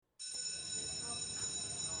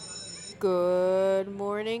Good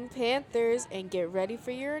morning, Panthers, and get ready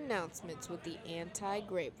for your announcements with the anti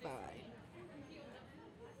grapevine.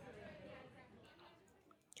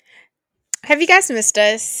 Have you guys missed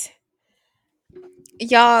us?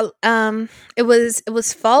 Y'all, it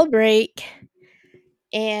was fall break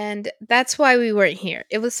and that's why we weren't here.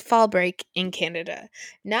 It was fall break in Canada.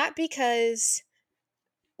 Not because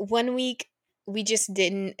one week we just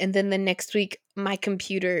didn't and then the next week my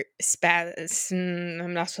computer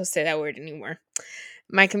I'm not supposed to say that word anymore.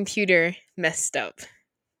 My computer messed up.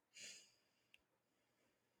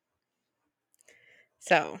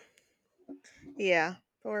 So, Yeah,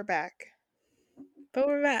 but we're back. but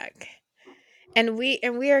we're back. And we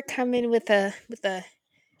are coming with a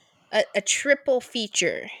triple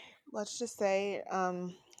feature. Let's just say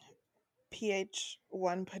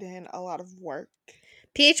PH1 put in a lot of work.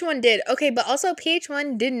 PH1 did. Okay, but also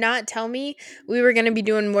PH1 did not tell me we were going to be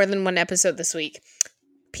doing more than one episode this week.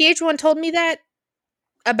 PH1 told me that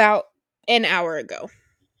about an hour ago.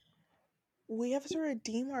 We have to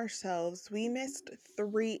redeem ourselves. We missed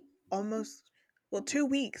almost 2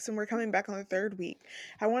 weeks, and we're coming back on the third week.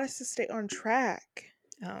 I want us to stay on track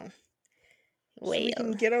Oh, so we can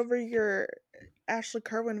well. get over your Ashley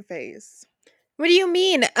Kerwin phase. What do you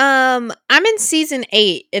mean? I'm in season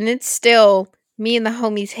 8 and it's still me and the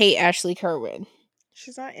homies hate Ashley Kerwin.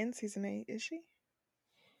 She's not in season 8, is she?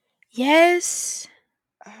 Yes.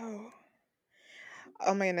 Oh.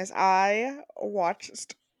 Oh my goodness.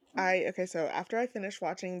 So after I finished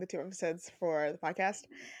watching the 2 episodes for the podcast,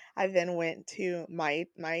 I then went to my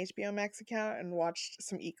HBO Max account and watched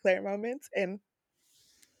some Eclair moments, and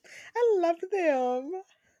I loved them.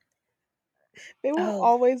 They will Oh.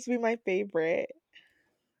 always be my favorite.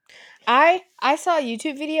 I saw a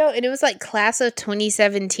YouTube video and it was like class of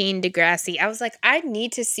 2017 Degrassi. I was like, I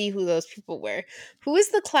need to see who those people were. Who is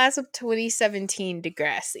the class of 2017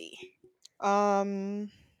 Degrassi?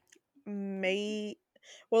 Um May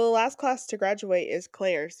well, the last class to graduate is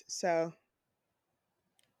Claire's, so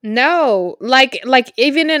No, like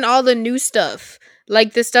even in all the new stuff,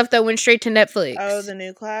 like the stuff that went straight to oh, Netflix. the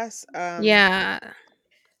new class. Yeah,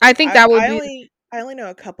 I think I that would I be only I only know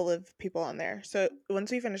a couple of people on there. So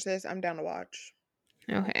once we finish this, I'm down to watch.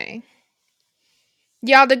 okay.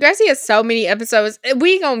 Y'all, Degrassi has so many episodes.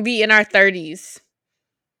 We gonna be in our 30s.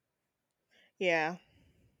 Yeah,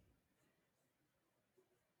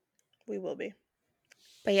 we will be.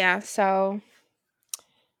 But yeah, so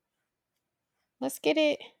let's get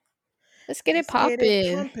it. Let's get it Let's get it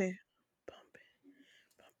popping. pumping.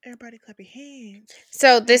 Everybody clap your hands.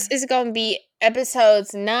 So this is gonna be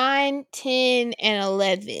episodes 9, 10, and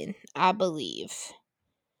 11, I believe.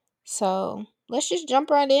 So let's just jump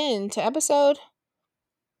right into episode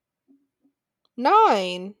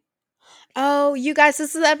 9. Oh, you guys,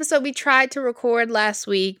 this is the episode we tried to record last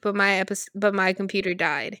week, but my computer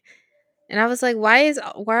died. And I was like, why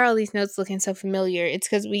are all these notes looking so familiar? It's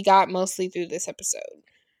cuz we got mostly through this episode.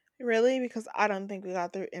 Really? Because I don't think we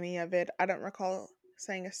got through any of it. I don't recall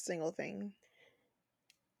saying a single thing.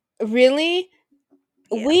 Really?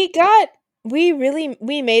 Yeah.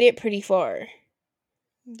 We made it pretty far.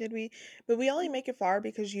 Did we? But we only make it far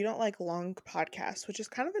because you don't like long podcasts, which is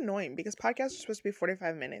kind of annoying because podcasts are supposed to be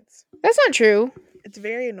 45 minutes. That's not true. It's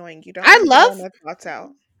very annoying. You don't I let me get all love my thoughts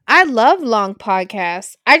out. I love long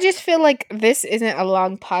podcasts. I just feel like this isn't a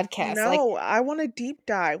long podcast. Like, No, I want a deep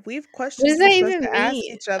dive. We have what questions does we're that supposed even to ask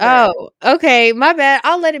mean? each other. Oh, okay, my bad.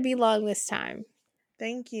 I'll let it be long this time.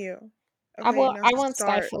 Thank you. I Okay, will now I to won't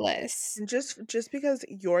start. stifle us. And just because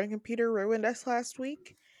your computer ruined us last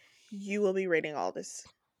week, you will be reading all this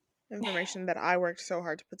information that I worked so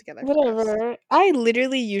hard to put together for us. Whatever. I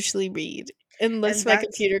literally usually read unless And my that's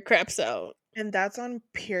computer craps out. and that's on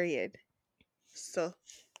period. So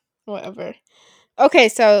Whatever. Okay,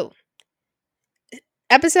 so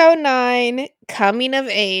episode 9, coming of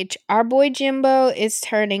age. Our boy Jimbo is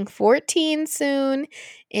turning 14 soon,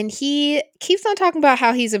 and he keeps on talking about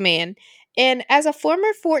how he's a man. And as a former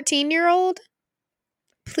 14-year-old,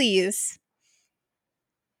 please.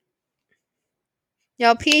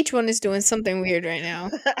 Y'all, PH1 is doing something weird right now.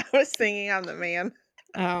 I was thinking I'm the man.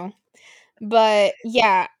 Oh. But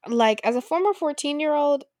yeah, like as a former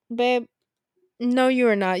 14-year-old, babe, no, you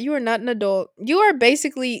are not. You are not an adult. You are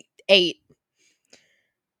basically 8.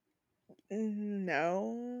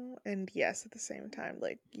 No and yes at the same time.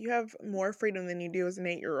 Like you have more freedom than you do as an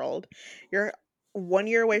 8-year-old. You're 1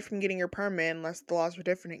 year away from getting your permit unless the laws were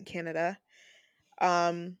different in Canada.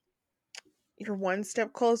 Um, you're one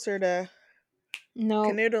step closer to No.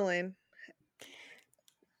 canoodling.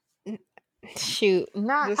 Shoot,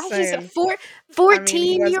 not. Just I just saying. I mean, he was buying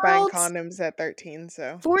 14-year-olds. condoms at 13,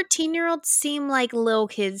 so 14-year-olds seem like little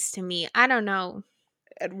kids to me. I don't know.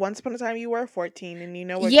 at once upon a time you were 14, and you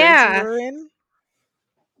know what grade you Yeah. were in?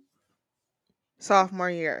 Sophomore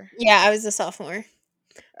year Yeah, I was a sophomore. of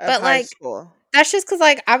But high like school. that's just cuz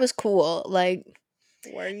like I was cool. Like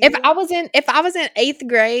Were if I you? was in if I was in 8th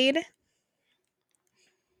grade.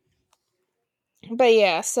 But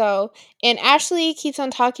yeah, so and Ashley keeps on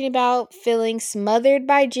talking about feeling smothered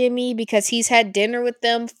by Jimmy because he's had dinner with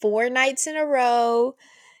them 4 nights in a row,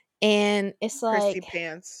 and it's Prissy like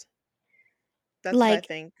pants. That's what I like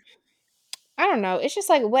think. I don't know, it's just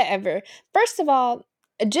like whatever. First of all,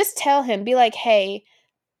 just tell him, be like, "Hey,"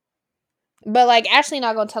 but like Ashley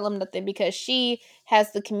not going to tell him nothing because she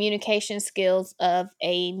has the communication skills of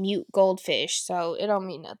a mute goldfish, so it don't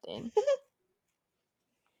mean nothing.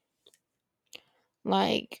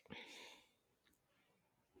 Like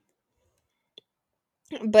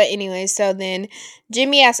But anyway, so then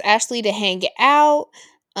Jimmy asks Ashley to hang out.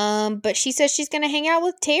 But she says she's gonna hang out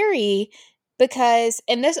with Terry because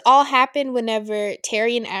and this all happened whenever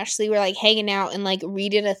Terry and Ashley were like hanging out and like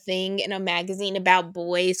reading a thing in a magazine about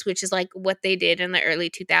boys, which is like what they did in the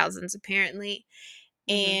early 2000s apparently.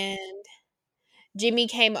 Hmm. And Jimmy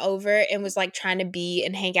came over and was like trying to be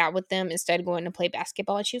and hang out with them instead of going to play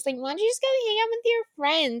basketball. And she was like, "Why don't you just go hang out with your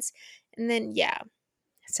friends?" And then yeah,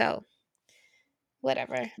 so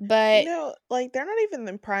whatever. You But know, like, they're not even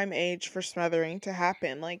the prime age for smothering to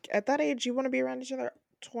happen. Like, at that age, you want to be around each other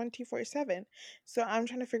 24/7. So I'm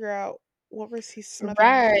trying to figure out what was he smothering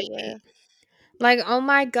Terry right. with? Like, oh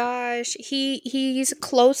my gosh, he's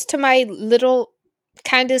close to my little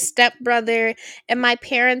kind of stepbrother, and my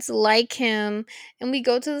parents like him, and we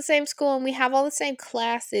go to the same school, and we have all the same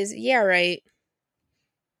classes. Yeah, right.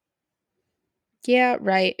 Yeah,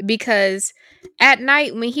 right. Because at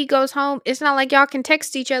night when he goes home, it's not like y'all can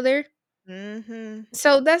text each other. Mm-hmm.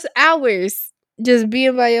 So that's hours just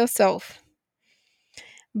being by yourself.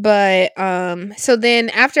 But so then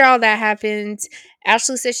after all that happens,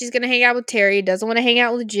 Ashley says she's gonna hang out with Terry, doesn't want to hang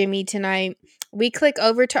out with Jimmy tonight. We click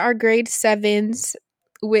over to our grade sevens,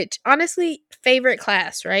 which honestly, favorite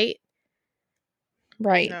class, right?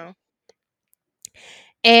 Right. No.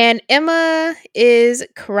 And Emma is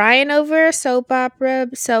crying over a soap opera,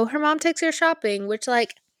 so her mom takes her shopping, which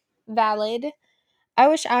like valid. I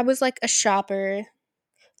wish I was like a shopper.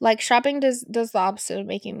 Like shopping does the opposite of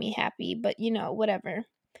making me happy, but you know, whatever.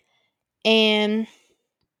 And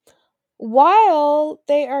while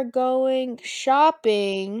they are going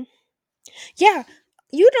shopping, yeah,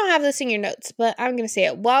 you don't have this in your notes, but I'm gonna say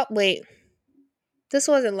it. Well, wait, this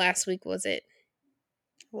wasn't last week, was it?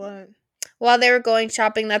 What? While they were going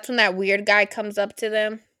shopping, that's when that weird guy comes up to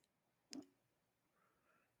them.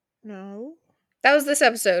 No. That was this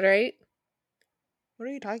episode, right? What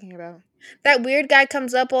are you talking about? That weird guy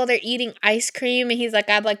comes up while they're eating ice cream, and he's like,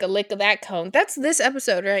 "I'd like a lick of that cone." That's this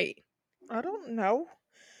episode, right? I don't know.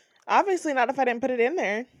 Obviously not if I didn't put it in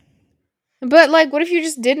there. But like, what if you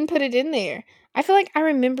just didn't put it in there? I feel like I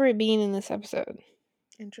remember it being in this episode.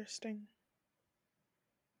 Interesting.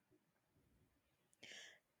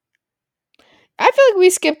 I feel like we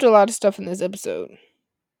skipped a lot of stuff in this episode. Okay,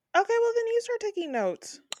 well then you start taking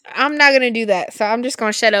notes. I'm not gonna do that, so I'm just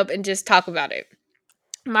gonna shut up and just talk about it.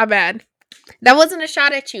 My bad. That wasn't a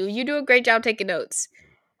shot at you. You do a great job taking notes.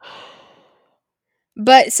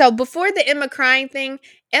 But so before the Emma crying thing,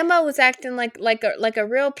 Emma was acting like a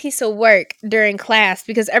real piece of work during class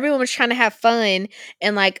because everyone was trying to have fun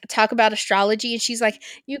and like talk about astrology, and she's like,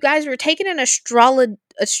 "You guys were taking an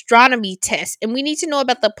astronomy test, and we need to know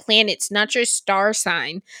about the planets, not your star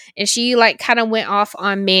sign." And she like kind of went off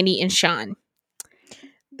on Manny and Sean.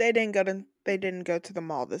 They didn't go to the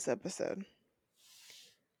mall this episode.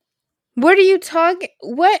 What are you talking?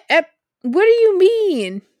 What do you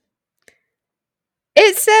mean?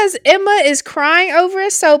 It says Emma is crying over a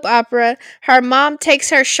soap opera. Her mom takes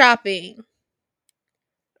her shopping.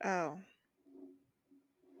 Oh.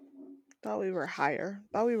 Thought we were higher.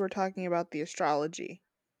 Thought we were talking about the astrology.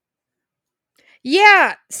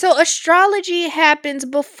 Yeah, so astrology happens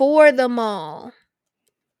before the mall.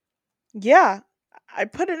 Yeah. I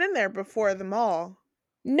put it in there before the mall.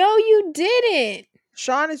 No, you didn't.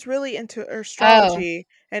 Sean is really into Oh. astrology,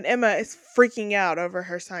 and Emma is freaking out over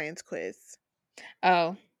her science quiz.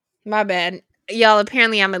 Oh, my bad. Y'all,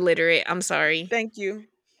 apparently I'm illiterate. I'm sorry. Thank you.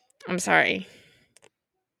 I'm sorry.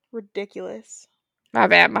 Ridiculous. My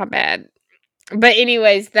bad, my bad. But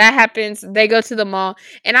anyways, that happens. They go to the mall.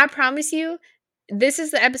 And I promise you, this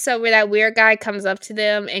is the episode where that weird guy comes up to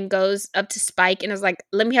them and goes up to Spike and is like,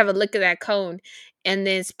 "Let me have a look at that cone." And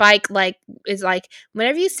then Spike is like,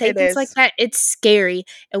 whenever you say It things like is. that, it's scary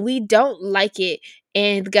and we don't like it.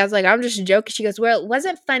 And the guy's like, I'm just joking. She goes, well, it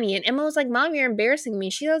wasn't funny. And Emma was like, Mom, you're embarrassing me.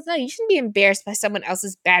 She goes, no, you shouldn't be embarrassed by someone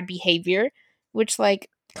else's bad behavior. Which, like,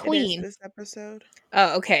 It is queen. this episode.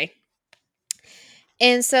 Oh, okay.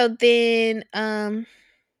 And so then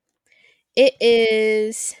it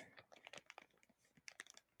is,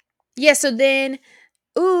 yeah, so then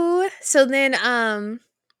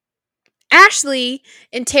Ashley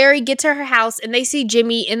and Terry get to her house and they see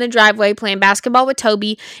Jimmy in the driveway playing basketball with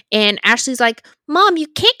Toby. And Ashley's like, Mom, you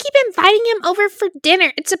can't keep inviting him over for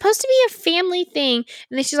dinner. It's supposed to be a family thing.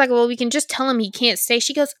 And then she's like, well, we can just tell him he can't stay.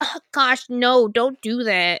 She goes, oh, gosh, no, don't do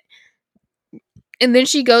that. And then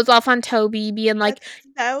she goes off on Toby being like,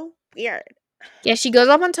 That's so weird. yeah, she goes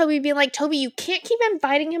off on Toby being like, Toby, you can't keep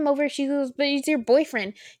inviting him over. She goes, but he's your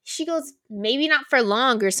boyfriend. She goes, maybe not for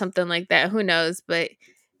long or something like that. Who knows? But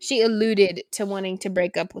she alluded to wanting to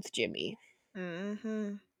break up with Jimmy.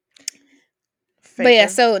 Mm-hmm. But yeah, Faker.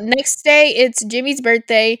 so next day it's Jimmy's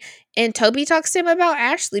birthday, and Toby talks to him about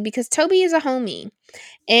Ashley because Toby is a homie.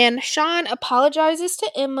 And Sean apologizes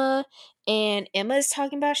to Emma, and Emma's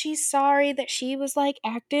talking about she's sorry that she was like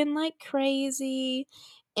acting like crazy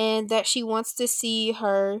and that she wants to see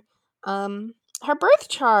her birth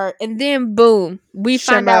chart. And then boom, we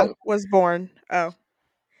find Shema out was born. Oh.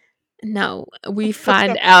 no, we Let's go.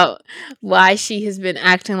 find out why she has been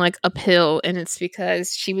acting like a pill, and it's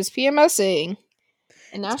because she was PMSing.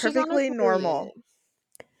 And It's now she's on her perfectly period. normal.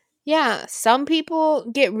 Yeah, some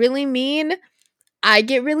people get really mean. I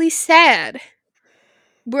get really sad.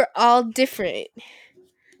 We're all different.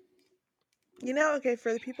 You know, okay,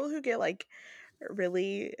 for the people who get like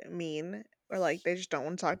really mean or like they just don't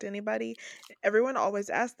want to talk to anybody, everyone always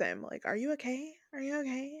asks them, like, are you okay? Are you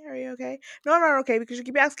okay? Are you okay? No, I'm not okay because you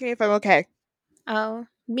keep asking me if I'm okay. Oh,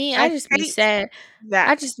 me, And I I just be hate sad. that.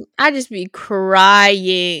 I just be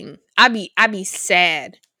crying. I be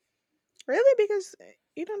sad. Really? Because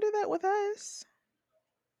you don't do that with us.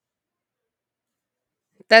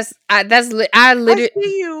 I I literally.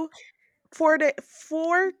 see you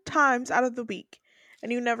 4 times out of the week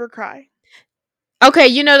and you never cry. Okay,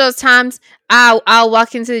 you know those times I'll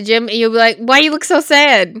walk into the gym and you'll be like, "Why you look so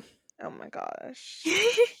sad?" Oh my gosh.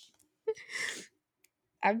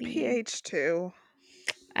 I be PH2.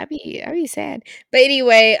 I be sad. But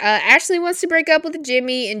anyway, Ashley wants to break up with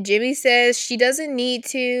Jimmy, and Jimmy says she doesn't need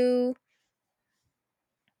to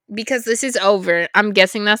because this is over. I'm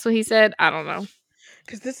guessing that's what he said. I don't know.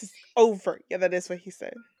 Because this is over. Yeah, that is what he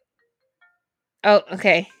said. Oh,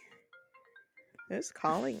 okay. Who's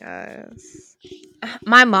calling us?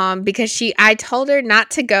 My mom, because I told her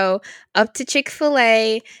not to go up to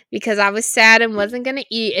Chick-fil-A because I was sad and wasn't gonna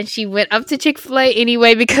eat, and she went up to Chick-fil-A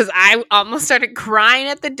anyway because I almost started crying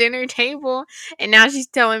at the dinner table, and now she's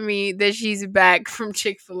telling me that she's back from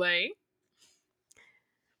Chick-fil-A.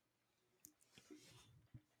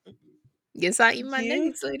 Guess I'll eat my You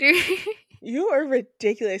nuggets later. you are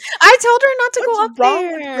ridiculous. I told her not to What's go up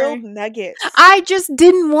wrong with there. grilled nuggets? I just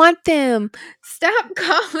didn't want them. Stop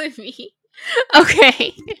calling me.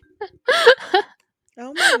 Okay.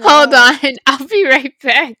 Oh my Hold god. on. I'll be right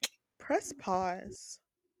back. Press pause.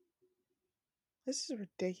 This is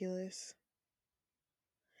ridiculous.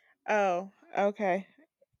 Oh, okay.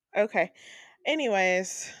 Okay.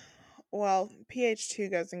 Anyways, well, PH2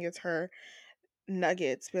 goes and gets her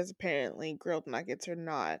nuggets because apparently grilled nuggets are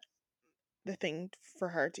not the thing for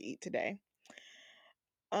her to eat today.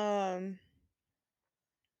 Um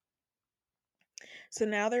so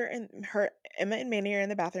now they're in her Emma and Manny are in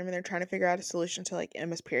the bathroom and they're trying to figure out a solution to like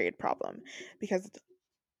Emma's period problem because it's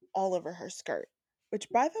all over her skirt. Which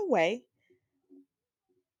by the way,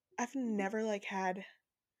 I've never like had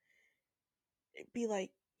it be like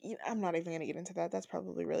I'm not even gonna get into that. That's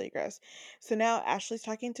probably really gross. So now Ashley's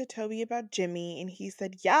talking to Toby about Jimmy, and he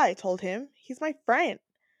said, "Yeah, I told him. He's my friend."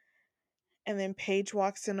 And then Paige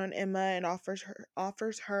walks in on Emma and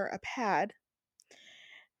offers her a pad.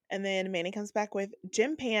 And then Manny comes back with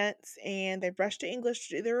gym pants, and they rush to English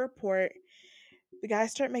to do their report. The guys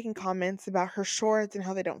start making comments about her shorts and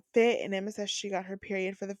how they don't fit, and Emma says she got her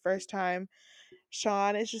period for the first time.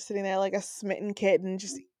 Sean is just sitting there like a smitten kitten,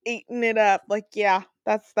 just eating it up. Like, yeah,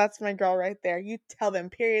 that's my girl right there. You tell them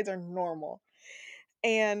periods are normal.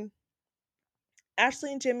 And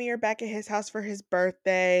Ashley and Jimmy are back at his house for his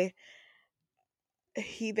birthday.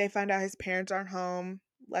 They find out his parents aren't home.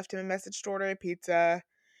 Left him a message to order a pizza.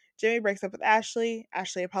 Jimmy breaks up with Ashley.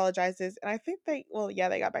 Ashley apologizes, and I think they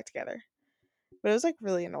got back together. But it was like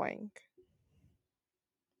really annoying.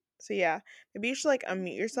 So yeah, maybe you should like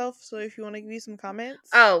unmute yourself. So if you want to give you some comments.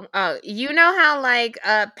 Oh, you know how like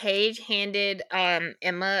Paige handed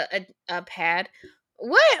Emma a pad?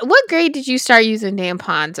 What grade did you start using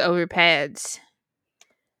tampons over pads?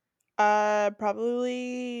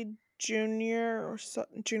 Probably junior or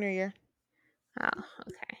junior year. Oh,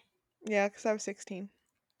 okay. Yeah, because I was 16.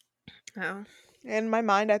 Oh. In my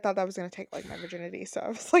mind, I thought that was gonna take like my virginity, so I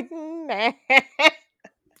was like, nah.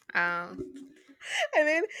 Oh. And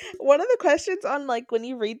then one of the questions on like when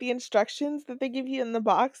you read the instructions that they give you in the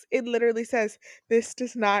box, it literally says this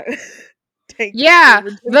does not take your Yeah,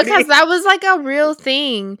 because virginity. that was like a real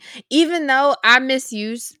thing. Even though I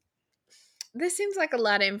misuse this seems like a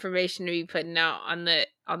lot of information to be putting out on the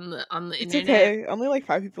It's internet, okay. Only like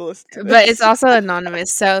 5 people listen to but it's this. also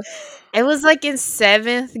anonymous. So it was like in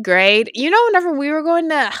 7th grade. You know, whenever we were going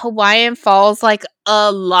to Hawaiian Falls like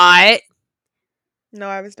a lot. No,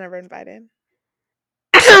 I was never invited.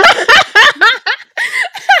 Are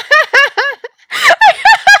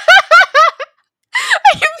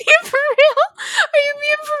you being for real? Are you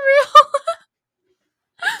being for real?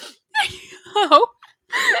 Oh.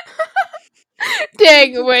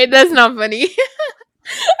 Dang, wait, that's not funny.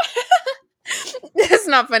 That's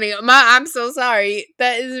not funny. I'm so sorry.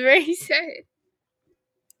 That is very sad.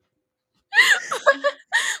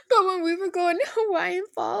 But when we were going to Hawaiian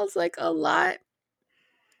Falls like a lot,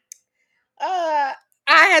 I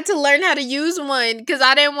had to learn how to use one because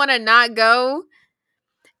I didn't want to not go.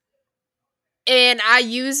 And I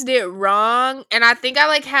used it wrong. And I think I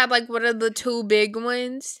like had like one of the 2 big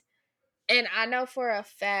ones. And I know for a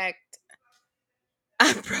fact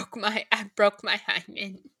I broke my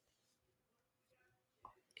hymen.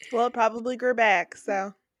 Well, it probably grew back,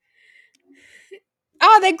 so.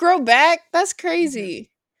 Oh, they grow back? That's crazy.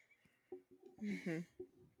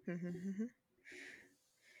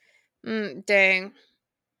 Dang.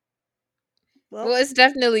 Well, Well, it's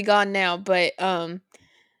definitely gone now, but no,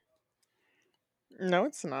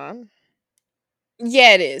 it's not.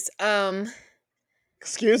 yeah, it is.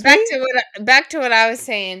 Excuse Back me? to what I was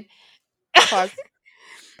saying. Pause.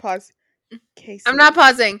 Pause. I'm Casey. not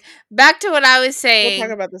pausing. Back to what I was We'll talk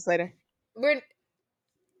saying. about this later.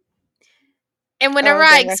 And whenever Oh,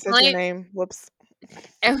 I dang, I said your explain, name. Whoops.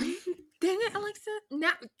 dang it, Alexa, no,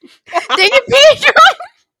 dang it, Pedro.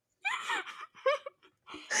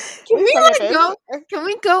 Can Please we suck at like this. go? Can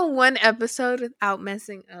we go one episode without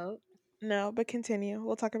messing up? No, but continue.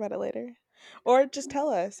 We'll talk about it later. Or just tell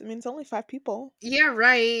us. I mean, it's only 5 people. Yeah,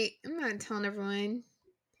 right. I'm not telling everyone.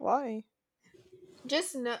 Why?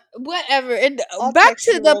 Just no, whatever. And I'll text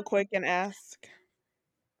you real quick and ask.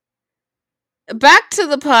 back to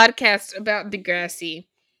the podcast about Degrassi.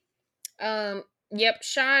 Yep,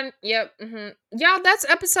 Sean. Yep. Y'all, that's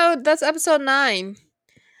episode 9.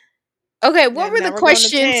 Okay, what And were now the we're going to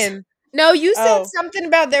questions? 10. No, you said Oh. something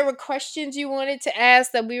about there were questions you wanted to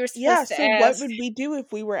ask that we were Yeah, supposed to so what ask. would we do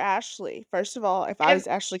if we were Ashley? First of all, if I If was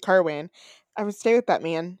Ashley Carwin, I would stay with that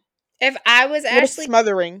man. if I was What a Ashley,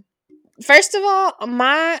 smothering. first of all,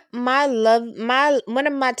 my love my one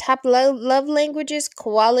of my top love languages,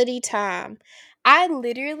 quality time. I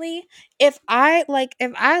literally, if I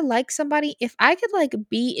like somebody, if I could like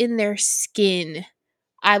be in their skin,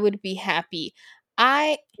 I would be happy.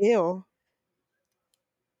 Ew.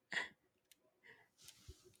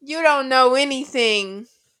 You don't know anything.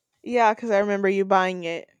 Yeah, because I remember you buying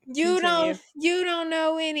it. Continue. You don't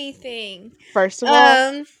know anything. First of all,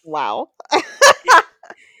 Um wow.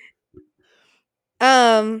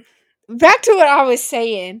 Back to what I was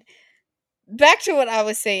saying. Back to what I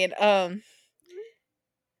was saying. I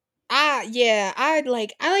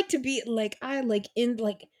like to be like I like in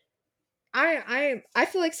like I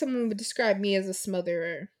feel like someone would describe me as a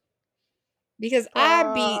smotherer because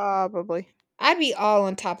Probably. I'd be all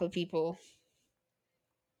on top of people.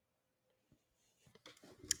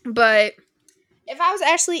 But if I was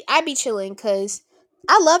Ashley, I'd be chilling because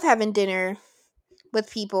I love having dinner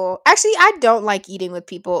with people. Actually, I don't like eating with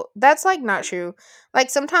people. That's like not true.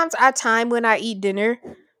 Like sometimes I time when I eat dinner,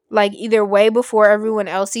 like either way before everyone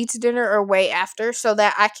else eats dinner or way after, so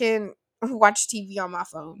that I can watch TV on my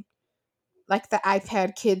phone. Like the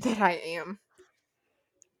iPad kid that I am.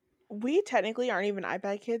 We technically aren't even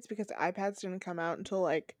iPad kids because iPads didn't come out until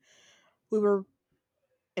like we were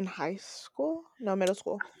in high school? No, middle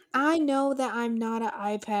school. I know that I'm not an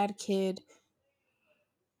iPad kid.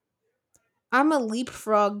 I'm a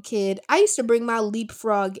leapfrog kid. I used to bring my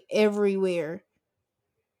leapfrog everywhere.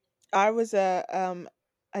 I was a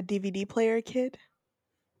DVD player kid.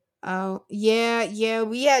 Oh, yeah,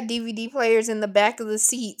 we had DVD players in the back of the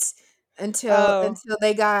seats. Oh.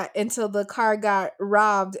 until the car got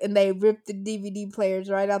robbed and they ripped the DVD players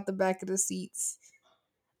right out the back of the seats.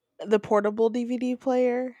 The portable DVD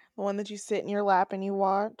player, the one that you sit in your lap and you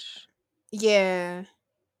watch. Yeah.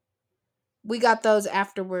 We got those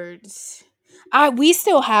afterwards. We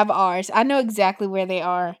still have ours. I know exactly where they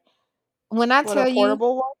are. When I What, a tell you,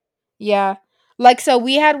 portable one? yeah. Like, so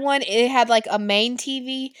we had one, it had like a main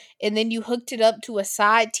TV, and then you hooked it up to a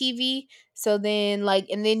side TV. So then, like,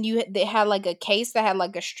 and then they had like a case that had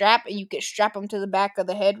like a strap, and you could strap them to the back of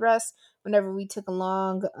the headrest whenever we took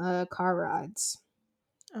long car rides.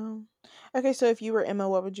 Oh. Okay, so if you were Emma,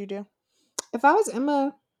 what would you do? If I was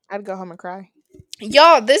Emma, I'd go home and cry.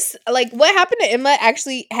 Y'all, this, like, what happened to Emma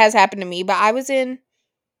actually has happened to me, but I was in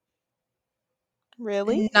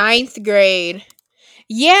Really? 9th grade.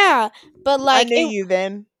 Yeah, but I like, knew you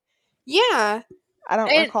then. yeah. I don't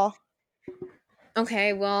And recall.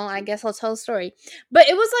 okay, well, I guess I'll tell a story. But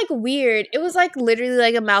it was like weird. It was like literally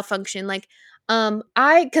like a malfunction. Like,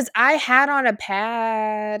 cause I had on a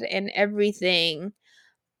pad and everything,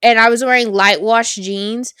 and I was wearing light wash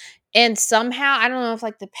jeans, and somehow I don't know if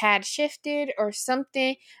like the pad shifted or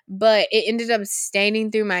something, but it ended up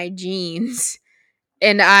staining through my jeans,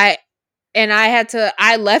 and I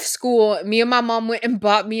left school. Me and my mom went and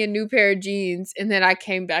bought me a new pair of jeans, and then I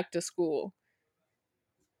came back to school.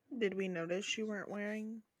 Did we notice you weren't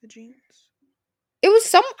wearing the jeans? It was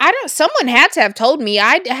someone had to have told me.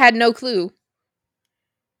 I had no clue.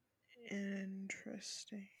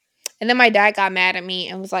 Interesting. And then my dad got mad at me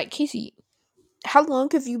and was like, "Casey, how long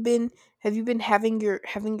have you been having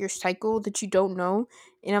your cycle that you don't know?"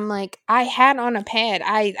 And I'm like, "I had on a pad.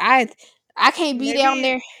 I can't be down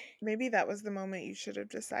there." Maybe that was the moment you should have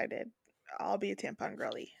decided, I'll be a tampon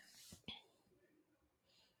girly.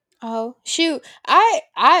 Oh, shoot.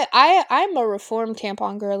 I'm a reformed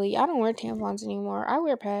tampon girly. I don't wear tampons anymore. I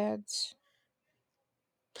wear pads.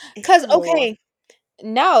 Cuz Ew. okay,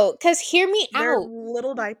 no, cuz hear me They're out.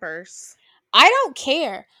 little diapers. I don't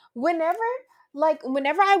care.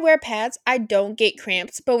 Whenever I wear pads, I don't get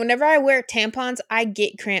cramps. But whenever I wear tampons, I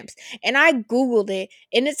get cramps. And I Googled it,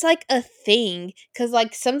 and it's like a thing. Cause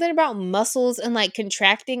like something about muscles and like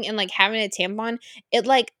contracting and like having a tampon, it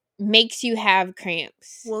like makes you have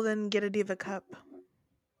cramps. Well, then get a Diva cup.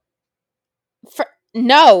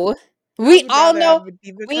 No. I We would all rather know have a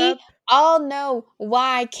Diva we cup. all know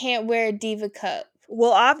why I can't wear a Diva cup.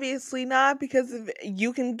 Well, obviously not, because if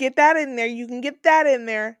you can get that in there, you can get that in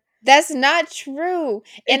there. That's not true.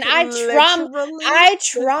 And It's literally I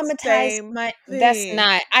the traumatized same my that's thing.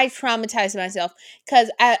 not. I traumatized myself cuz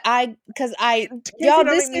I Casey, y'all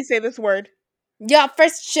don't this make me is say this word. y'all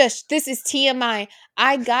first shush, this is TMI.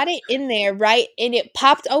 I got it in there, right? And it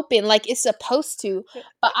popped open like it's supposed to.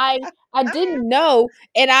 But I didn't know,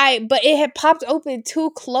 but it had popped open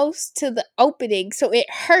too close to the opening, so it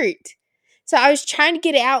hurt. So I was trying to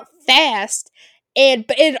get it out fast,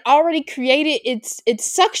 but it had already created its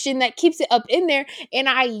suction that keeps it up in there, and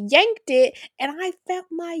I yanked it, and I felt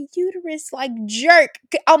my uterus like jerk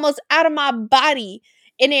almost out of my body,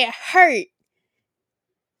 and it hurt.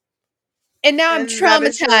 And now I'm And that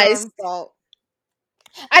is your traumatized. own fault.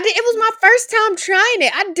 It was my first time trying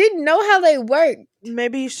it. I didn't know how they worked.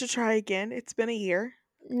 Maybe you should try again. It's been a year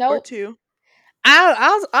or Nope. 2.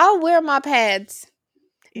 I'll wear my pads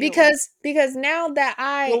Ew. because now that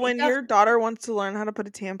Well, when your daughter wants to learn how to put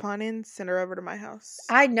a tampon in, send her over to my house.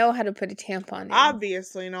 I know how to put a tampon in.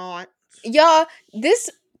 Obviously not. Y'all, this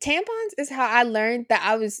tampons is how I learned that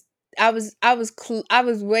I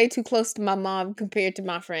was way too close to my mom compared to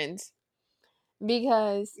my friends.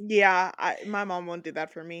 Because Yeah, my mom won't do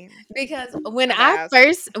that for me. when I've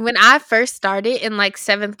asked. when I first started in like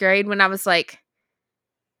 7th grade, when I was like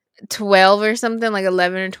 12 or something, like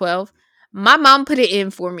 11 or 12, my mom put it in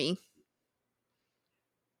for me.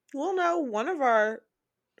 Well, no, one of our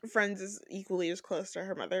friends is equally as close to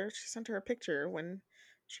her mother. She sent her a picture when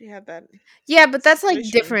she had that Yeah, but that's like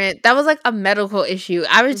situation. different. That was like a medical issue.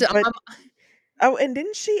 I was But oh, and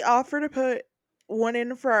didn't she offer to put one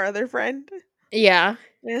in for our other friend? yeah.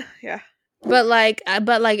 Yeah. But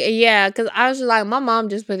yeah, cuz I was just like my mom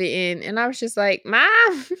just put it in and I was just like,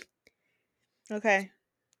 "Mom." Okay.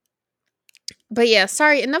 But yeah,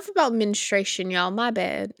 sorry, enough about menstruation, y'all. My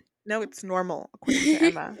bad. No, it's normal, according to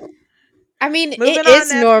Emma. I mean, Moving it on is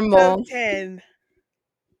to episode normal. 10.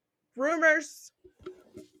 Rumors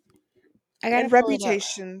I got to and pull it up.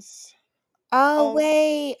 reputations Oh of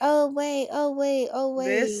wait, oh wait, oh wait, oh wait.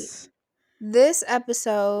 this This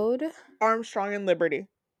episode. Armstrong and Liberty.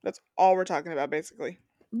 That's all we're talking about, basically.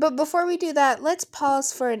 But before we do that, let's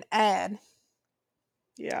pause for an ad.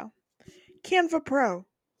 Yeah. Canva Pro.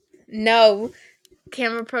 No.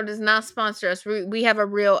 Camera Pro does not sponsor us. We have a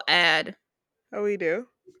real ad. Oh, we do?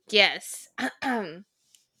 Yes.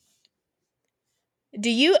 Do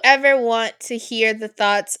you ever want to hear the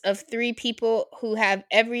thoughts of three people who have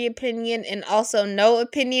every opinion and also no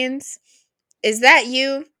opinions? Is that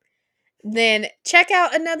you? Then check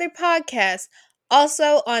out another podcast,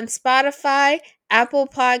 also on Spotify, Apple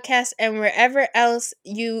Podcasts, and wherever else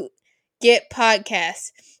you get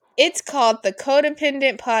podcasts. It's called the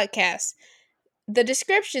Codependent Podcast. The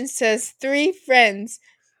description says three friends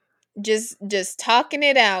just talking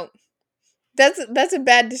it out. That's a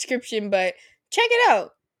bad description, but check it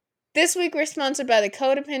out. This week we're sponsored by the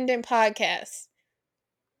Codependent Podcast.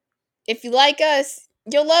 If you like us,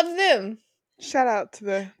 you'll love them. Shout out to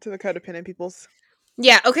the codependent peoples.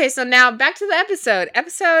 Yeah, okay, so now back to the episode.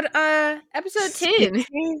 Episode 10.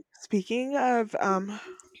 Speaking of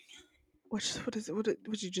what is it? What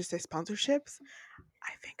did you just say? Sponsorships?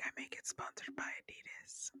 I think I may get sponsored by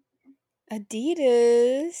Adidas.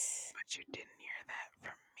 Adidas. But you didn't hear that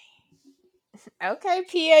from me. Okay,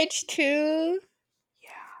 PH2. Yeah.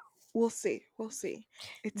 We'll see.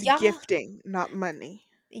 It's Y'all, gifting, not money.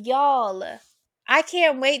 y'all. I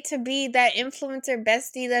can't wait to be that influencer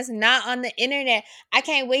bestie that's not on the internet. I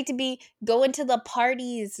can't wait to be going to the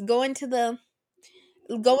parties, going to the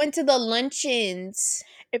luncheons.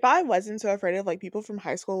 If I wasn't so afraid of like people from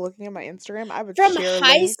high school looking at my Instagram, I would From share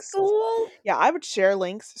high links. school? Yeah, I would share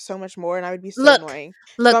links so much more, and I would be so Look, annoying.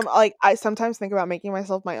 So look, I'm like, I sometimes think about making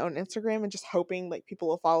myself my own Instagram and just hoping like people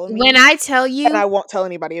will follow me, when I tell and you, I won't tell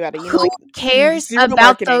anybody about it. You know, who like cares zero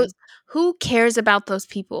about those? marketing. Who cares about those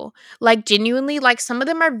people? Like, genuinely, like, some of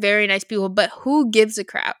them are very nice people, but who gives a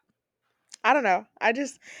crap? I don't know. I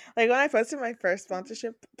just like when I posted my first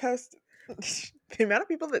sponsorship post, the amount of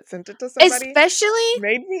people that sent it to somebody Especially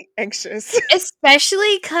made me anxious.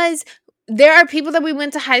 because there are people that we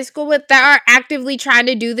went to high school with that are actively trying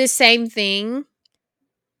to do the same thing.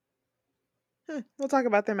 We'll talk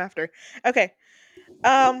about them after. Okay.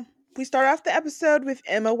 We start off the episode with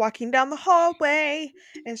Emma walking down the hallway,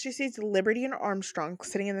 and she sees Liberty and Armstrong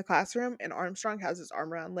sitting in the classroom, and Armstrong has his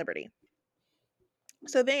arm around Liberty.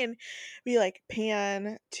 So then we like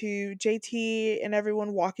pan to JT and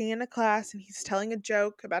everyone walking into class, and he's telling a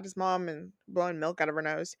joke about his mom and blowing milk out of her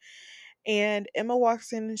nose. And Emma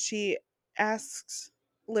walks in and she asks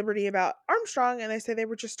Liberty about Armstrong, and they say they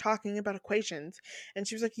were just talking about equations. And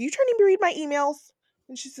she was like, "You turning me read my emails?"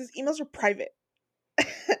 And she says, "Emails are private."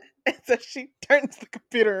 And so she turns the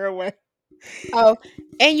computer away. Oh,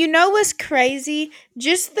 and you know what's crazy?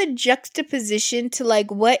 Just the juxtaposition to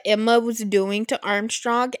like what Emma was doing to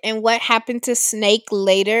Armstrong and what happened to Snake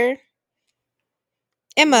later.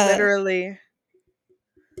 Emma. Literally.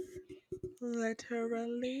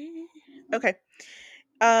 Okay.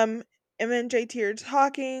 Emma and JT are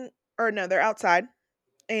talking, or no, they're outside,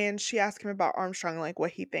 and she asks him about Armstrong, like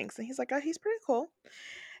what he thinks, and he's like, "Oh, he's pretty cool."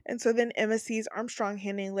 And so then Emma sees Armstrong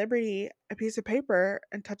handing Liberty a piece of paper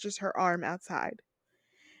and touches her arm outside.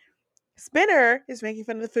 Spinner is making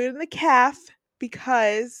fun of the food in the calf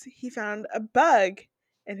because he found a bug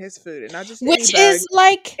in his food, and not just any Which bug, is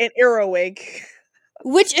like an earwig.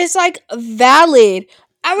 valid.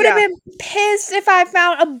 I would have Yeah. been pissed if I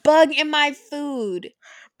found a bug in my food.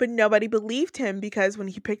 But nobody believed him because when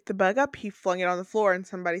he picked the bug up, he flung it on the floor and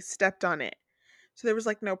somebody stepped on it. So there was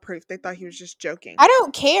like no proof. They thought he was just joking. I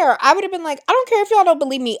don't care. I would have been like, I don't care if y'all don't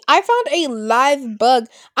believe me. I found a live bug.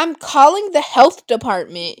 I'm calling the health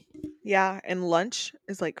department. Yeah, and lunch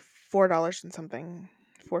is like $4 and something.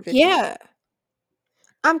 $4.50. Yeah.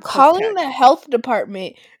 I'm Plus calling tax. the health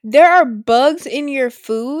department. There are bugs in your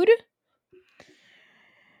food?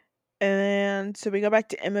 And so we go back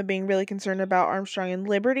to Emma being really concerned about Armstrong and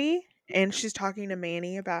Liberty, and she's talking to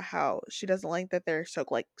Manny about how she doesn't like that they're so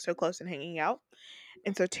close and hanging out.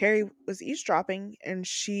 And so Terry was eavesdropping, and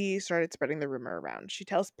she started spreading the rumor around. She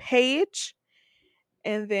tells Paige,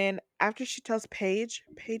 and then after she tells Paige,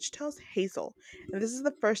 Paige tells Hazel, and this is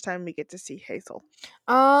the first time we get to see Hazel.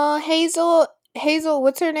 Hazel,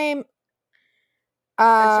 what's her name? It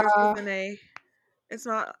starts with an A. It's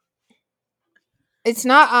not. It's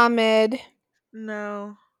not Ahmed.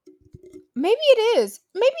 No. Maybe it is.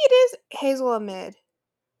 Maybe it is Hazel Ahmed.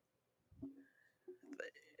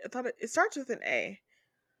 I thought it starts with an A.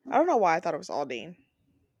 I don't know why I thought it was Aldine.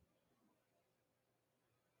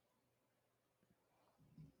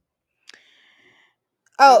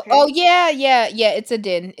 Oh, Okay. oh yeah. It's a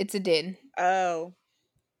din. It's a din. Oh.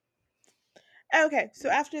 Okay, so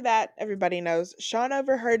after that, everybody knows. Sean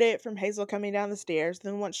overheard it from Hazel coming down the stairs.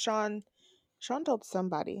 Then once Sean told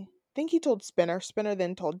somebody. think he told Spinner. Spinner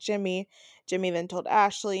then told Jimmy. Jimmy then told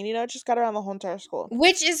Ashley. And, it just got around the whole entire school.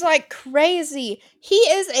 Which is like crazy. He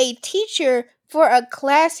is a teacher for a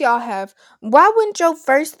class y'all have. Why wouldn't your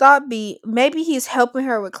first thought be maybe he's helping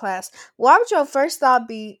her with class? Why would your first thought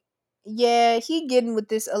be, yeah, he getting with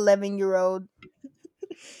this 11-year-old?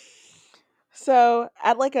 So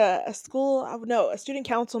at like a school, no, a student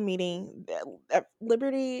council meeting,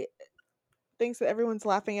 Liberty thinks that everyone's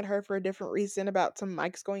laughing at her for a different reason about some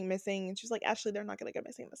mics going missing. And she's like, Ashley, they're not going to go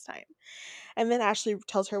missing this time. And then Ashley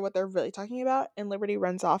tells her what they're really talking about. And Liberty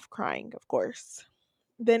runs off crying, of course.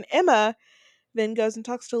 Then Emma then goes and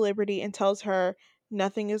talks to Liberty and tells her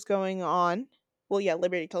nothing is going on. Well, yeah,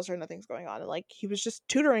 Liberty tells her nothing's going on. And like, he was just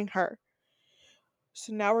tutoring her.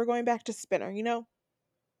 So now we're going back to Spinner.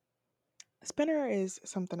 Spinner is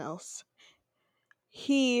something else.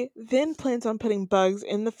 He then plans on putting bugs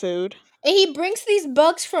in the food. And he brings these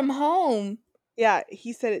bugs from home. Yeah,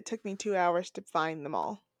 he said it took me 2 hours to find them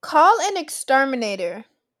all. Call an exterminator.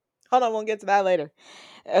 Hold on, we'll get to that later.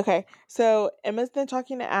 Okay, so Emma's then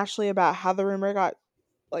talking to Ashley about how the rumor got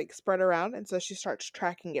spread around, and so she starts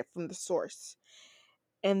tracking it from the source.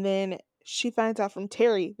 And then she finds out from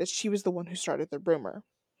Terry that she was the one who started the rumor.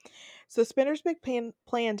 So Spinner's big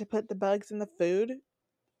plan to put the bugs in the food,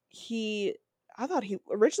 I thought he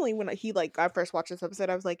originally, when I first watched this episode,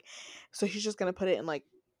 I was like, so he's just gonna put it in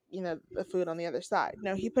the food on the other side.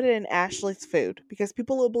 No, he put it in Ashley's food because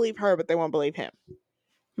people will believe her, but they won't believe him.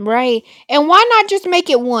 Right. And why not just make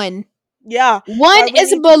it one? Yeah, One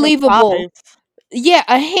is believable. 5? Yeah,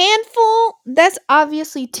 a handful, that's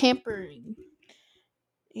obviously tampering.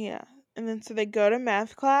 Yeah, and then so they go to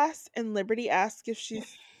math class, and Liberty asks if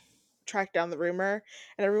she's tracked down the rumor,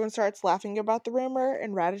 and everyone starts laughing about the rumor,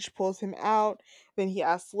 and Radish pulls him out. Then he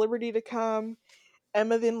asks Liberty to come.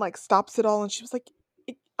 Emma then stops it all, and she was like,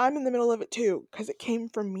 I'm in the middle of it too because it came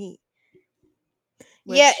from me.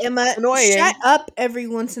 Yeah, Emma, annoying. Shut up every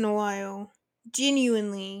once in a while.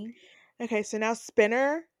 Genuinely. Okay, so now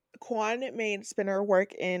Quan made Spinner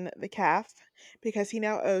work in the calf because he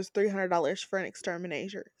now owes $300 for an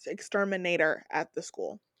exterminator at the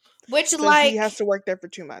school. Which So he has to work there for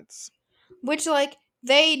 2 months. Which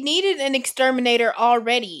they needed an exterminator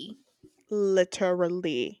already.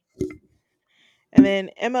 Literally. And then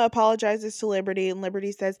Emma apologizes to Liberty, and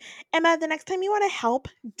Liberty says, Emma, the next time you want to help,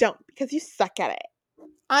 don't, because you suck at it.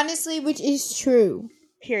 Honestly, which is true.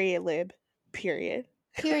 Period, Lib. Period.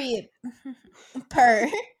 Period. Per.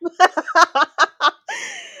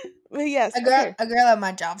 But yes, a girl at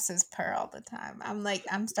my job says per all the time. I'm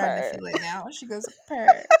starting to feel it now. She goes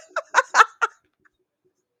per.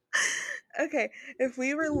 Okay, if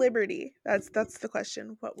we were Liberty, that's the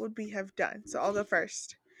question. What would we have done? So I'll go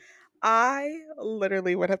first. I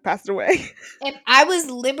literally would have passed away. If I was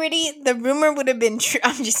Liberty, the rumor would have been true.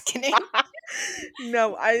 I'm just kidding.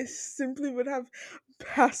 No, I simply would have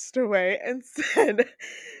passed away and said,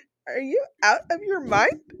 are you out of your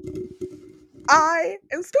mind? I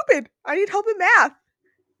am stupid. I need help in math.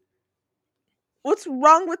 What's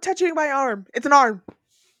wrong with touching my arm? It's an arm.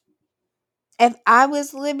 If I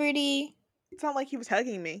was Liberty, it's not like he was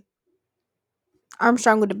hugging me.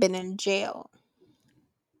 Armstrong would have been in jail.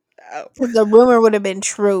 Oh. The rumor would have been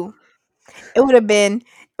true. It would have been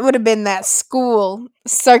that school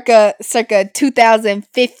circa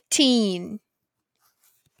 2015.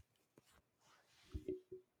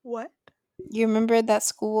 What? You remember that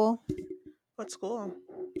school? What school?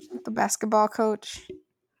 The basketball coach.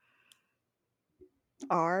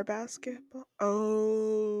 Our basketball?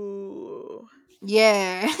 Oh.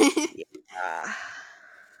 Yeah.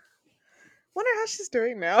 Wonder how she's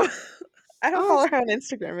doing now. I don't follow her on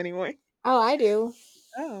Instagram anymore. Oh, I do.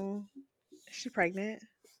 Oh. Is she pregnant?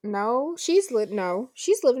 No, she's living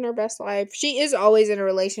her best life. She is always in a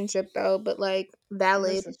relationship though, but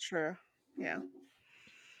valid. This is true. Yeah.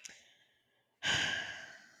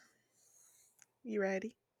 You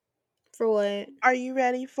ready? For what? Are you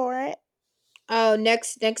ready for it? Oh,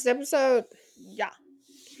 next episode? Yeah.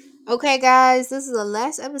 Okay, guys, this is the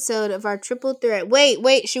last episode of our triple threat.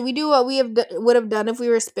 Wait, should we do what we would have done if we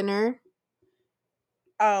were a Spinner?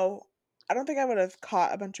 Oh, I don't think I would have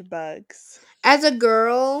caught a bunch of bugs. As a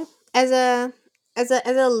girl, as a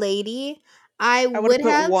lady, I would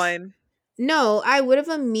have put one. No, I would have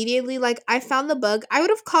immediately I found the bug. I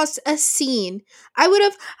would have caused a scene. I would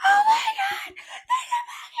have, oh my god, there's a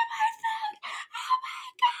bug in my food. Oh my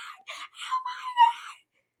god.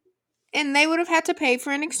 And they would have had to pay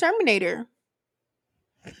for an exterminator.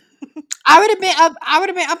 I would have been up. I would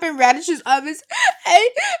have been up in Radish's office.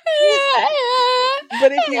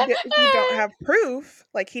 But if you don't have proof,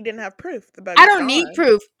 like he didn't have proof, the bug I is don't need gone.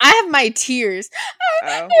 proof. I have my tears.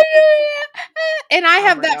 Oh, And I oh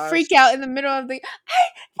have my that gosh, freak out in the middle of the.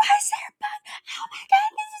 Why is there a bug? Oh my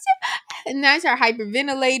god! This is and I start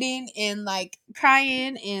hyperventilating and like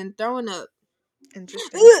crying and throwing up.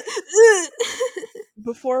 interesting.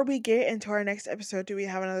 Before we get into our next episode, do we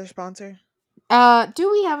have another sponsor?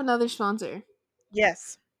 Do we have another sponsor?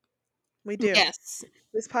 Yes, we do. Yes.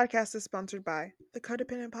 This podcast is sponsored by the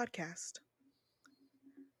Codependent Podcast.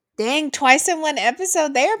 Dang, twice in one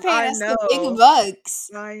episode. They are paying I us the big know.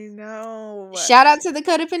 bucks. I know. Shout out to the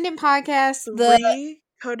Codependent Podcast. Three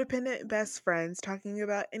codependent best friends talking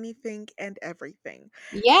about anything and everything.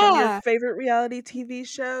 From your Yeah. favorite reality TV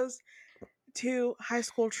shows to high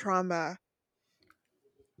school trauma.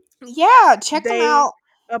 Yeah, check them They out.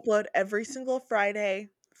 upload every single Friday,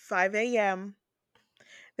 5 a.m.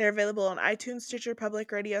 They're available on iTunes, Stitcher,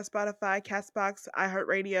 Public Radio, Spotify, Castbox,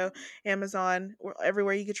 iHeartRadio, Amazon, or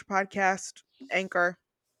everywhere you get your podcast, Anchor,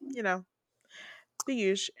 you know, the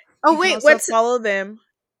usual. Oh You can wait, also what's follow them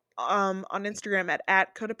on Instagram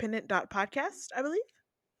at codependent.podcast, I believe.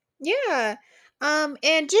 yeah.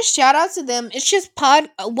 And just shout out to them. It's just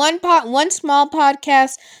one small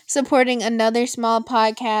podcast supporting another small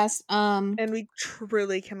podcast. And we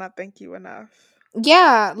truly cannot thank you enough.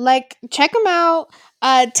 Yeah, like check them out.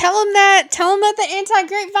 Tell them that the Anti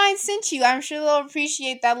Grapevine sent you. I'm sure they'll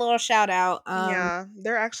appreciate that little shout out. Yeah,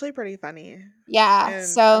 they're actually pretty funny. Yeah. And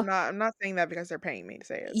So I'm not saying that because they're paying me to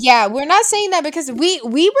say it. yeah, we're not saying that because we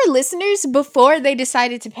were listeners before they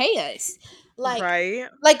decided to pay us. Right?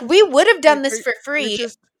 Like we would have done Like, this for they're free.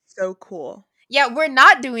 just so cool. Yeah, we're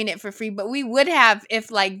not doing it for free, but we would have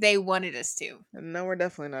if like they wanted us to. And no, we're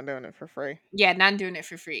definitely not doing it for free. Yeah, not doing it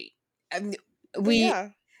for free. But We yeah.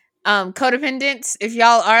 Codependents, if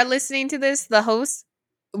y'all are listening to this, the host,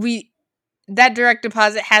 that direct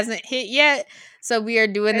deposit hasn't hit yet, so we are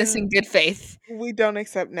doing this in And good faith. we don't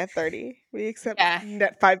accept net 30. We accept Yeah.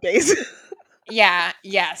 net 5 days. Yeah.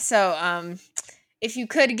 So if you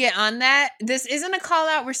could get on that, this isn't a call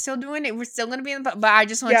out. We're still doing it. We're still gonna be in the but I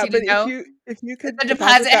just want Yeah, you but to know if you could the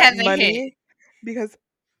deposit deposit that hasn't hit. money, because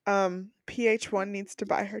PH1 needs to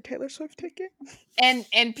buy her Taylor Swift ticket. And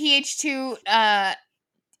PH2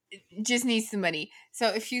 just needs the money. So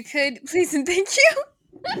if you could, please and thank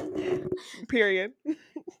you. Period.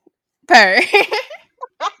 Per.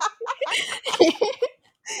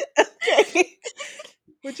 Okay.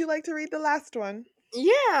 Would you like to read the last one?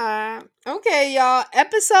 Yeah. Okay, y'all.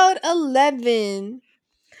 Episode 11.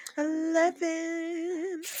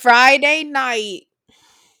 11. Friday night.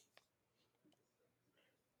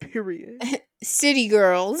 Period. City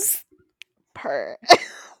Girls. Per.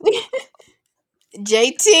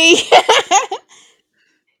 JT.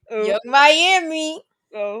 Oh, Young Miami.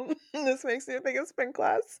 oh, this makes me think of spin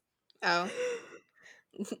class. Oh.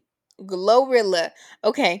 Glorilla.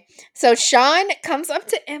 Okay, so Sean comes up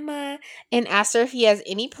to Emma and asks her if he has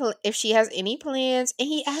if she has any plans, and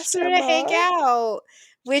he asks her to hang Shema. out,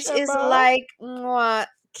 which is Shema. like mwah,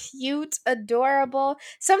 cute, adorable.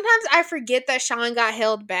 Sometimes I forget that Sean got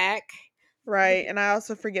held back. Right, and I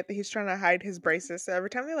also forget that he's trying to hide his braces. So every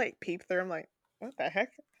time they like peep through, I'm like, what the heck?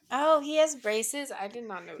 Oh, he has braces. I did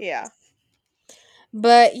not know. Yeah.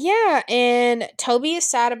 But yeah, and Toby is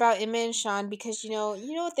sad about Emma and Sean because you know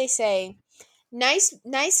what they say. Nice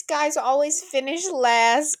guys always finish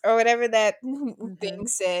last or whatever that thing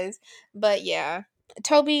says. But yeah.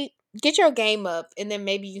 Toby, get your game up and then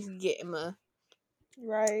maybe you can get Emma.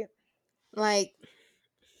 Right. Like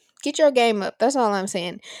get your game up. That's all I'm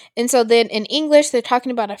saying. And so then in English they're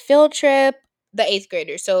talking about a field trip. The 8th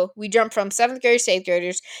graders. So we jump from 7th graders to 8th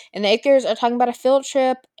graders. And the 8th graders are talking about a field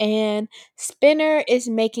trip. And Spinner is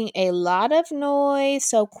making a lot of noise.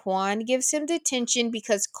 So Quan gives him detention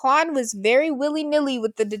because Quan was very willy-nilly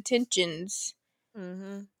with the detentions.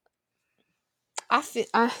 Mm-hmm.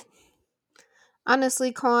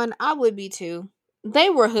 Honestly, Quan, I would be too. They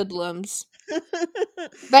were hoodlums.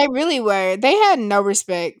 They really were. They had no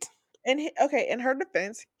respect. And okay, in her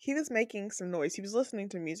defense, he was making some noise. He was listening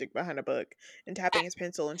to music behind a book and tapping his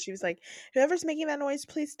pencil. And she was like, "Whoever's making that noise,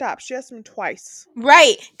 please stop." She asked him twice.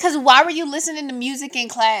 Right. Because why were you listening to music in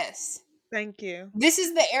class? Thank you. This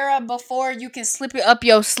is the era before you can slip it up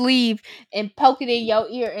your sleeve and poke it in your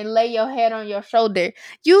ear and lay your head on your shoulder.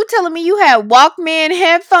 You telling me you had Walkman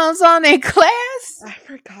headphones on in class? I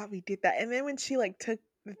forgot we did that. And then when she like took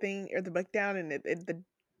the thing or the book down and the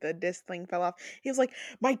the disc thing fell off. He was like,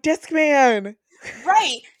 "My disc man."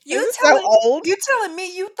 Right. This is so old. You telling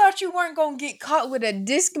me you thought you weren't gonna get caught with a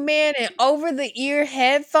Discman and over the ear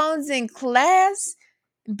headphones in class?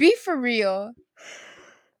 Be for real.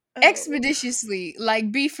 Oh. Expeditiously.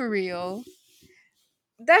 Like, be for real.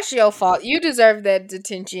 That's your fault. You deserve that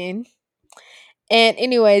detention. And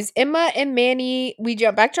anyways, Emma and Manny, we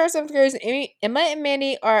jump back to our seventh graders. Emma and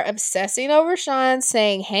Manny are obsessing over Sean,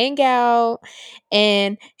 saying hang out.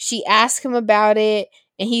 And she asks him about it.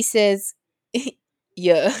 And he says,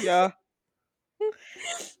 yeah. Yeah.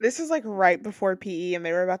 This is like right before PE, and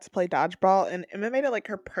they were about to play dodgeball, and Emma made it like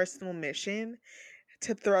her personal mission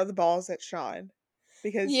to throw the balls at Sean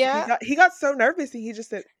because Yeah. he got so nervous and he just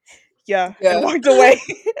said, "Yeah," Yeah. and walked away.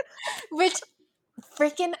 Which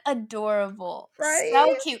freaking adorable. So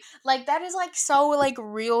Right? cute. Like that is like so like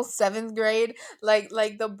real seventh grade. Like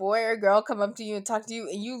the boy or girl come up to you and talk to you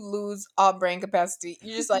and you lose all brain capacity.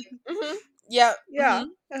 You're just like, yeah, Yeah.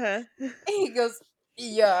 Uh-huh. And he goes,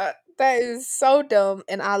 yeah, that is so dumb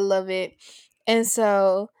and I love it. And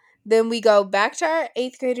so then we go back to our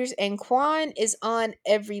eighth graders and Quan is on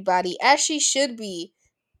everybody as she should be.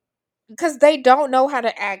 Because they don't know how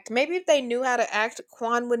to act. Maybe if they knew how to act,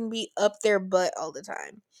 Quan wouldn't be up their butt all the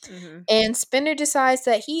time. Mhm. And Spinner decides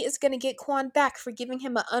that he is going to get Quan back for giving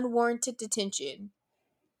him an unwarranted detention.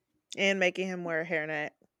 And making him wear a hairnet.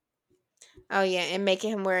 Oh, yeah, and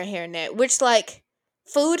making him wear a hairnet. Which, like,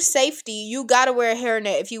 food safety, you got to wear a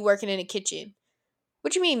hairnet if you working in a kitchen.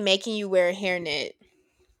 What do you mean making you wear a hairnet?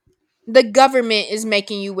 The government is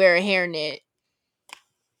making you wear a hairnet.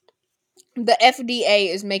 The FDA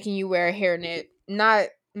is making you wear a hairnet, not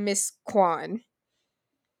Miss Quan.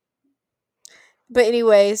 But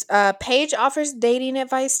anyways, Paige offers dating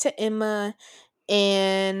advice to Emma,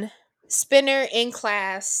 and Spinner in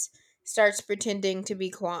class starts pretending to be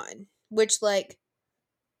Quan, which like,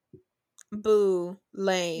 boo,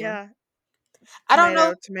 lame. Yeah. I don't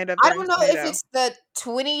know. Tomato I throwing don't know if tomato. it's the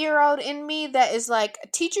 20-year-old in me that is like,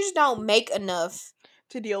 teachers don't make enough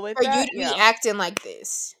To deal with for you that, to yeah. be acting like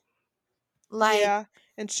this. Like, Yeah.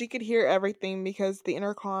 And she could hear everything because the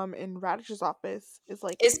intercom in Radish's office is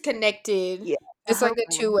like, it's connected. yeah, It's her like a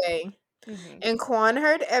room. two-way. Mhm. And Quan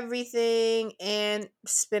heard everything, and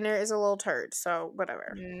Spinner is a little turd, so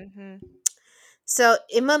whatever. Mhm. So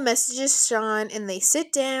Emma messages Sean, and they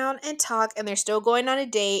sit down and talk, and they're still going on a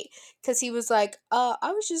date because he was like, I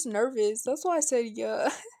was just nervous. That's why I said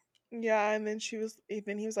yeah. Yeah, and then he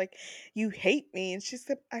was like, "You hate me," and she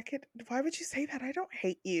said, "I could. Why would you say that? I don't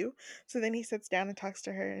hate you." So then he sits down and talks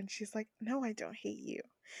to her, and she's like, "No, I don't hate you."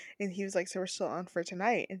 And he was like, "So we're still on for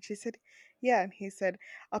tonight?" And she said, "Yeah." And he said,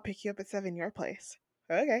 "I'll pick you up at 7 your place."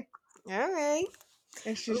 Okay. All right.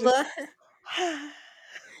 And she's just,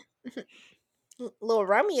 Little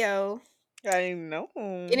Romeo. I know.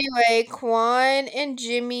 Anyway, Quan and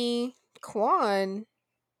Jimmy. Quan.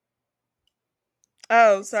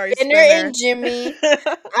 Oh, sorry, Spinner Spinner. and Jimmy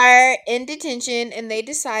are in detention, and they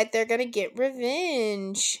decide they're going to get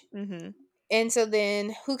revenge. Mhm. And so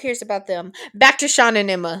then, who cares about them? Back to Sean and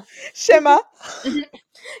Emma. Shema.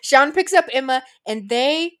 Sean picks up Emma, and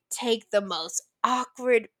they take the most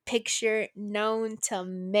awkward picture known to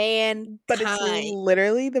mankind. But it's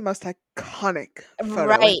literally the most iconic photo,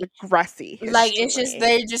 like Right. the grassy Like, it's just,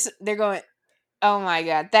 history. they're going, oh my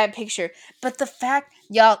God, that picture. But the fact,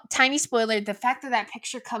 y'all, tiny spoiler, the fact that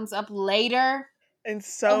picture comes up later In and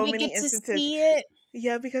so we many get to instances. see it.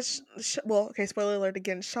 Yeah, because well, okay, spoiler alert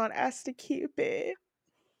again. Sean asked to keep it.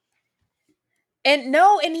 And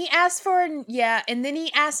no, and he asked for, and then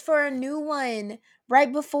he asked for a new one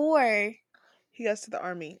right before. He goes to the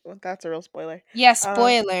army. Well, that's a real spoiler. Yeah,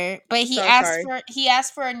 spoiler. But he So asked sorry.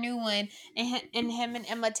 for a new one, and him and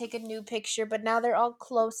Emma take a new picture. But now they're all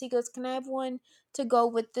close. He goes, "Can I have one to go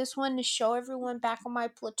with this one to show everyone back on my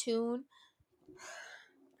platoon?"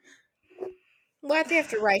 Why'd they have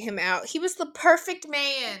to write him out? He was the perfect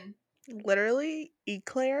man. Literally,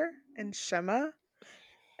 Eclair and Shema,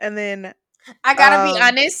 and then I gotta be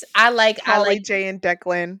honest. Holly, Jay, and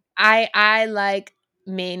Declan. I like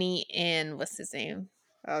Manny and what's his name?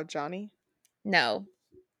 Oh, Johnny. No,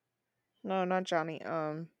 No, not Johnny.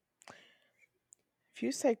 If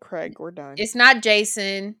you say Craig, we're done. it's not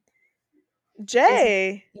Jason.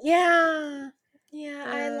 Jay. Yeah,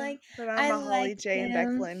 I But I'm a Holly, like Jay, and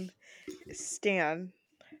him. Declan stan.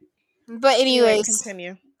 But Anyway, anyways,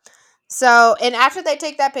 continue. so and after they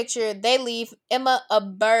take that picture, they leave. Emma, a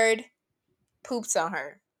bird poops on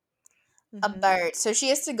her. A Mhm. bird, so she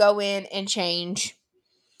has to go in and change.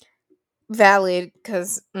 Valid,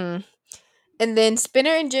 because. And then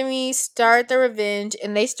Spinner and Jimmy start their revenge,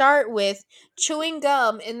 and they start with chewing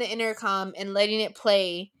gum in the intercom and letting it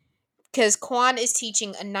play. Because Quan is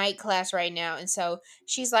teaching a night class right now. And so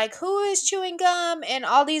she's like, who is chewing gum? And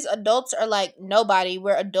all these adults are like, nobody.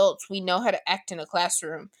 We're adults. We know how to act in a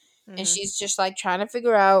classroom. And Mhm. she's just like trying to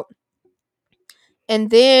figure out. And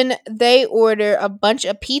then they order a bunch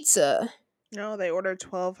of pizza. No, they ordered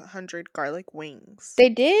 1,200 garlic wings. They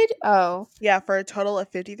did? Oh. Yeah, for a total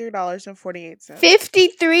of $53.48.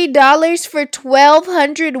 $53 for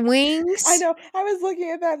 1,200 wings? I know. I was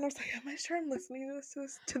looking at that and I was like, am I sure I'm listening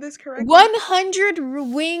to this correctly? 100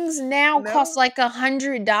 wings now No. cost like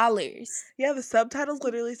 $100. Yeah, the subtitles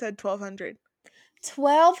literally said 1,200.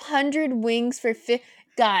 1,200 wings for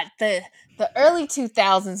God, the early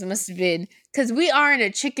 2000s must have been, because we are in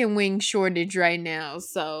a chicken wing shortage right now.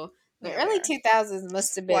 So the Yeah, early we 2000s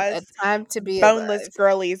must have been a Was time to be boneless alive.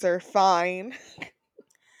 girlies are fine.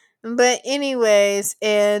 But anyways,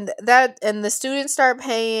 and the students start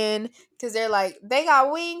paying because they're like, they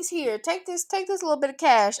got wings here. Take this little bit of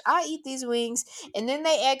cash. I eat these wings. And then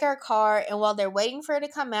they egg her car, and while they're waiting for it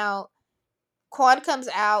to come out, Quad comes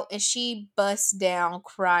out and she busts down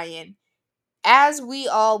crying. As we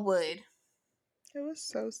all would. It was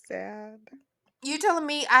so sad. You telling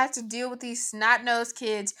me I have to deal with these snot-nosed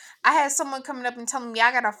kids? I had someone coming up and telling me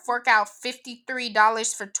I gotta fork out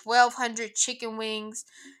 $53 for 1,200 chicken wings.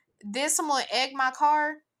 Then someone egg my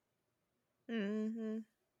car? Mm-hmm.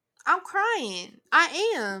 I'm crying.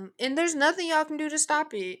 I am. And there's nothing y'all can do to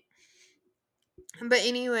stop it. But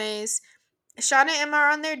anyways, Sean and Emma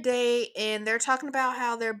are on their date and they're talking about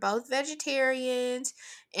how they're both vegetarians.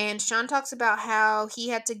 And Sean talks about how he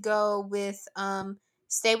had to go with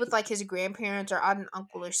stay with like his grandparents or aunt and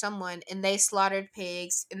uncle or someone, and they slaughtered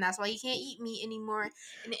pigs, and that's why he can't eat meat anymore.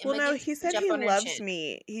 And Well, Emma no, gets he said ketchup he on her loves chin.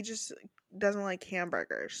 meat. He just doesn't like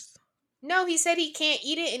hamburgers. No, he said he can't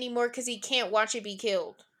eat it anymore because he can't watch it be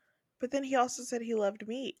killed. But then he also said he loved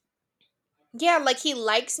meat. Yeah, like he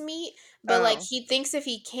likes meat, but like Oh. he thinks if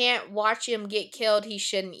he can't watch him get killed, he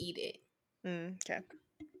shouldn't eat it. Okay.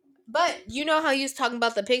 But you know how he was talking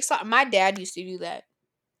about the pig slaughter? My dad used to do that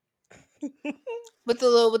with the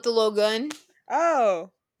little gun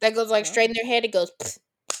Oh. that goes like Oh. straight in their head. It goes pfft,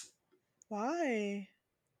 Why?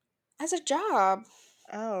 as a job.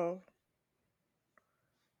 Oh.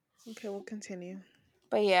 Okay, we'll continue.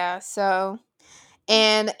 But yeah, so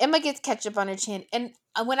and Emma gets ketchup on her chin, and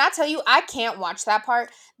when I tell you I can't watch that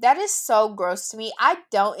part, that is so gross to me. I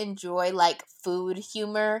don't enjoy like food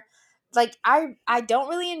humor. Like I don't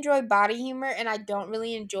really enjoy body humor, and I don't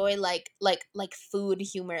really enjoy like food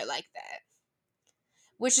humor like that.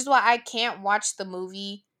 Which is why I can't watch the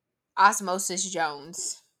movie Osmosis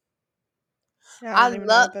Jones. Yeah, I I don't even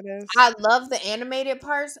know love what that is. I love the animated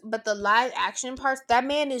parts, but the live action parts, that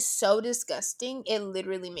man is so disgusting. It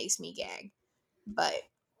literally makes me gag. But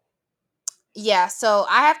yeah, so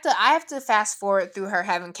I have to fast forward through her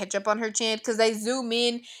having ketchup on her chin because they zoom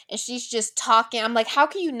in and she's just talking. I'm like, how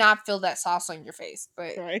can you not feel that sauce on your face?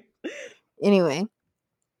 But Right. anyway.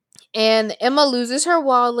 And Emma loses her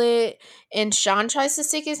wallet, and Sean tries to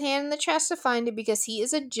stick his hand in the trash to find it because he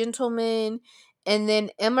is a gentleman. And then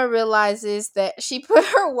Emma realizes that she put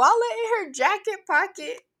her wallet in her jacket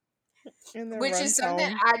pocket, And then which is runs something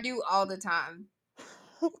home. I do all the time.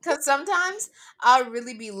 Because sometimes I'll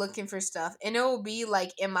really be looking for stuff, and it will be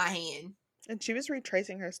like in my hand. And she was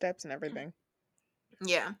retracing her steps and everything.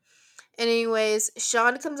 Yeah. And anyways,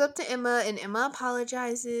 Sean comes up to Emma and Emma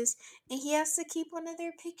apologizes and he has to keep one of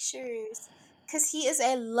their pictures because he is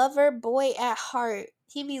a lover boy at heart.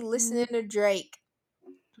 He be listening to Drake.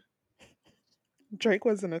 Drake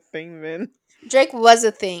wasn't a thing then. Drake was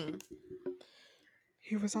a thing.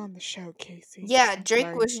 He was on the show, Casey. Yeah, I'm Drake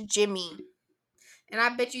sorry. was Jimmy. And I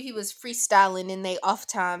bet you he was freestyling in they off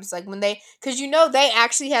times. Like when because they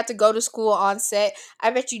actually had to go to school on set.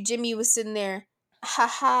 I bet you Jimmy was sitting there,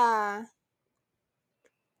 haha,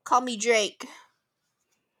 call me Drake.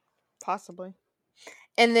 Possibly.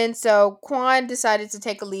 And then so Quan decided to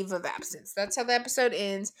take a leave of absence. That's how the episode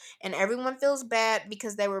ends. And everyone feels bad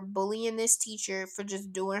because they were bullying this teacher for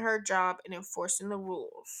just doing her job and enforcing the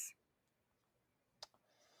rules.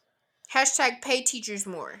 Hashtag pay teachers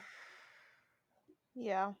more.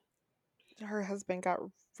 Yeah. Her husband got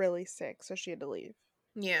really sick, so she had to leave.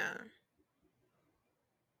 Yeah.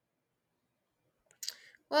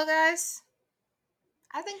 Well, guys,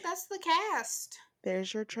 I think that's the cast.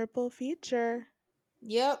 There's your triple feature.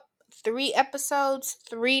 Yep. 3 episodes,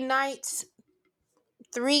 3 nights,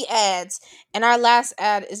 3 ads. And our last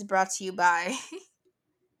ad is brought to you by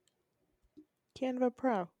Canva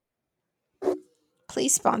Pro.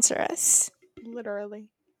 Please sponsor us. Literally.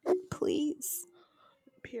 Please.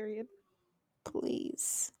 Period.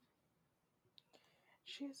 Please.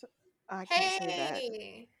 I can't say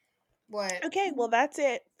that. What? Okay, well that's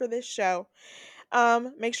it for this show.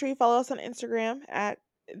 Make sure you follow us on Instagram at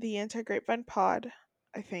the Anti Grapevine Pod,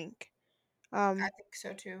 I think. I think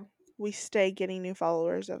so too. We stay getting new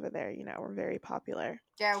followers over there, we're very popular.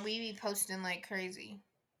 Yeah, we be posting like crazy.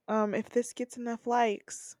 If this gets enough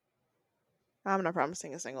likes, I'm not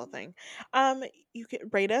promising a single thing. You can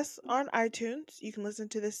rate us on iTunes. You can listen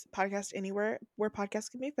to this podcast anywhere where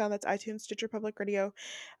podcasts can be found. That's iTunes, Stitcher, Public Radio,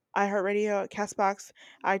 iHeartRadio, Castbox,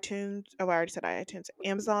 iTunes. Oh, I already said iTunes.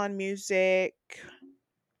 Amazon Music.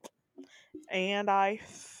 And I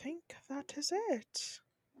think that is it.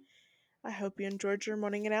 I hope you enjoyed your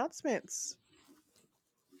morning announcements.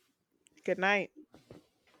 Good night.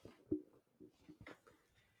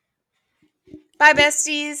 Bye,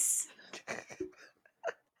 besties.